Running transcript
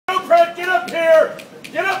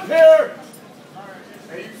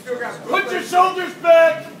shoulders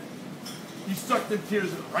back. You suck them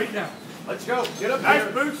tears in right now. Let's go. Get up Nice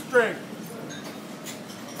here. boot string.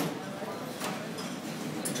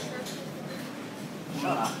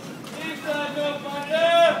 Shut up. Inside, no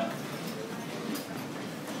fire.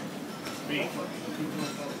 Speak.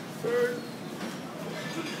 Third.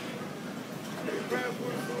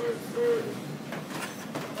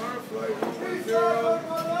 Give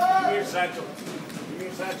me your satchel. Give me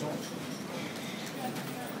your satchel.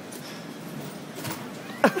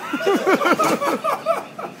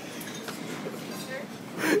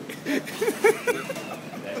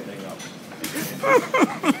 That thing up.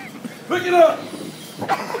 Pick it up.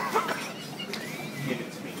 Give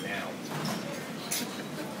it to me now.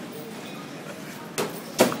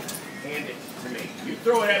 Hand it to me. You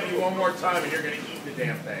throw it at me one more time and you're going to eat the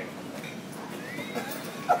damn thing.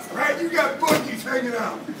 Right, you got boogies hanging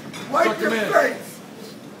out. Wipe your face.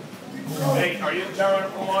 Hey, are you the tower runner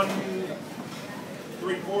for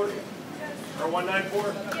 134 or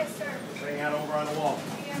 194? Yes, sir. Hang out over on the wall.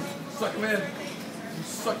 Suck them in. You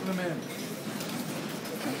sucking them in.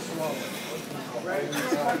 Swallow. Right, you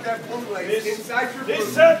don't have that bootleg inside your This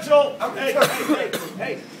boot. satchel!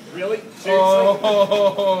 Hey, really? Seriously?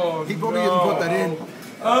 Oh, He probably didn't put that in.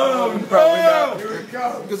 Oh, Probably not. Here it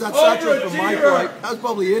goes. Because that Oh, satchel you're a from my cheater. flight, that was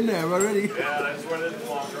probably in there already. Yeah, that's where this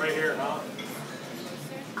belongs, right here, huh?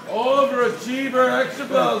 Overachiever, extra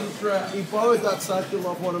bells and straps. He borrowed that satchel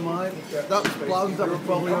off one of mine. That was plans that were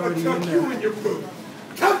probably I'm already gonna in tuck you there. in your boot.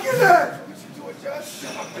 Tuck it in. Just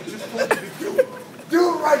shut up. I just told you to do it. Do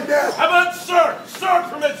it right now. How about sir? Sir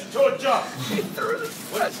permits you to adjust.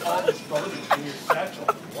 What's all this garbage in your satchel?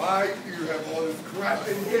 Why do you have all this crap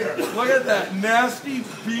in here? Look at that nasty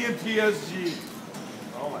BMT SG.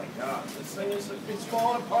 Oh my God, this thing is it's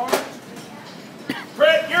falling apart.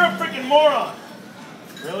 Brett, you're a freaking moron.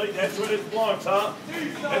 Really? That's where this belongs, huh?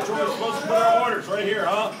 That's where we're supposed to put our orders, right here,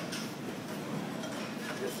 huh?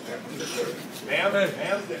 Ma'am? Hey.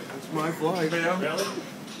 Ma'am? It's my flight. Ma'am. Really?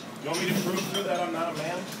 You want me to prove to you that I'm not a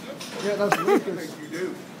man? Yeah, that's Lucas. You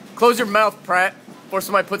do. Close your mouth, Pratt, or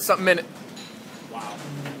somebody put something in it. Wow.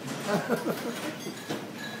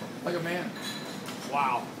 Like a man.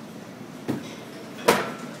 Wow. Good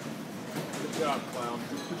job, clown.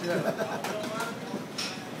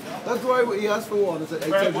 That's why he asked for one. I said, hey,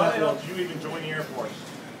 Brett, take why the that hell one. did you even join the Air Force?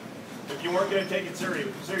 If you weren't going to take it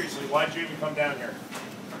seriously, why did you even come down here?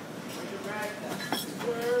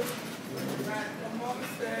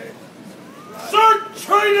 Sir,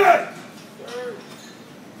 training!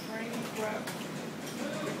 Training crap.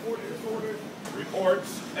 Report is ordered.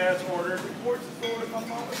 Reports as ordered. Reports is ordered. My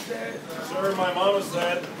mama said. Sir, my mama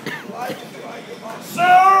said. Like it, your mama.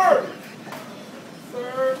 Sir!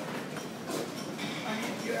 Sir, I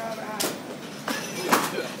need to get out of the house.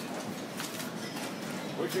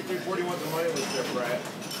 Which your 341 the money list there, Brad?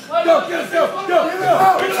 Go, get it, go. Get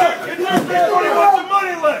there, 341 the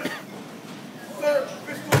money list! Sir,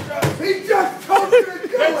 Mr. Judge, he just told you to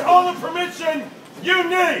do That's it. all the permission you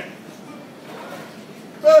need!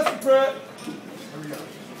 Faster, Pratt. Hurry up.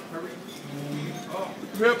 Hurry.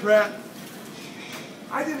 Rip, Pratt.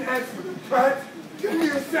 I didn't ask for the Pratt. Give me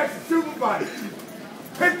your section supervisor.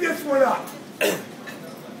 Pick this one up.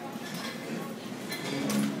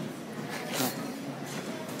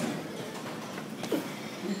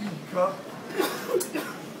 Cup.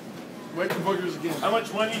 Wake the boogers again. How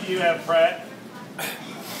much money do you have, Pratt?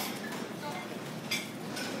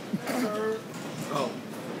 Sir, Oh.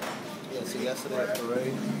 Yeah, so yesterday at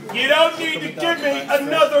parade. You don't need to give me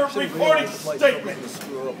another recording statement!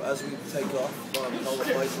 Screw up as we take off from the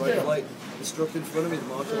place right light. The struck in front of me, the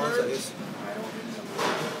martial arts that is.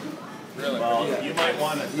 Well, you might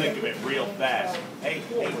want to think of it real fast. Hey,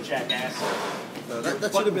 jackass. No,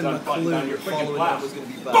 that should have been the Button's clue on your freaking following blouse. that was going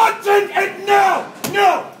to be bad. Button it now!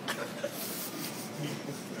 No!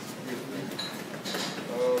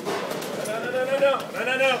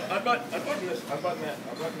 No. Unbutton this. Unbutton that.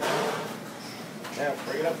 Now,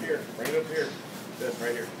 bring it up here. This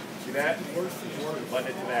right here. See that? Button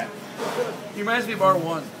it to that. He reminds me of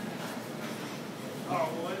R1.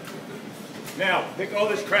 Now, pick all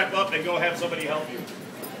this crap up and go have somebody help you.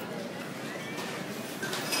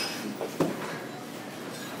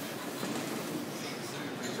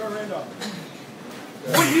 Sir Randolph.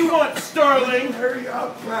 What do you want, Starling? Hurry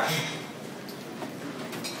up, Pratt.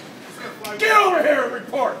 Get over here and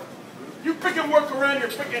report. You freaking work around your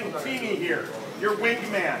freaking teamie here. Your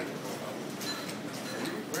wingman.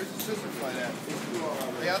 Where's the sister flight at?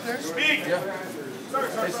 Are they out there? Speak.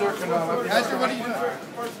 Hey, sir, can I? How's your, what are you doing?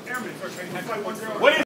 What is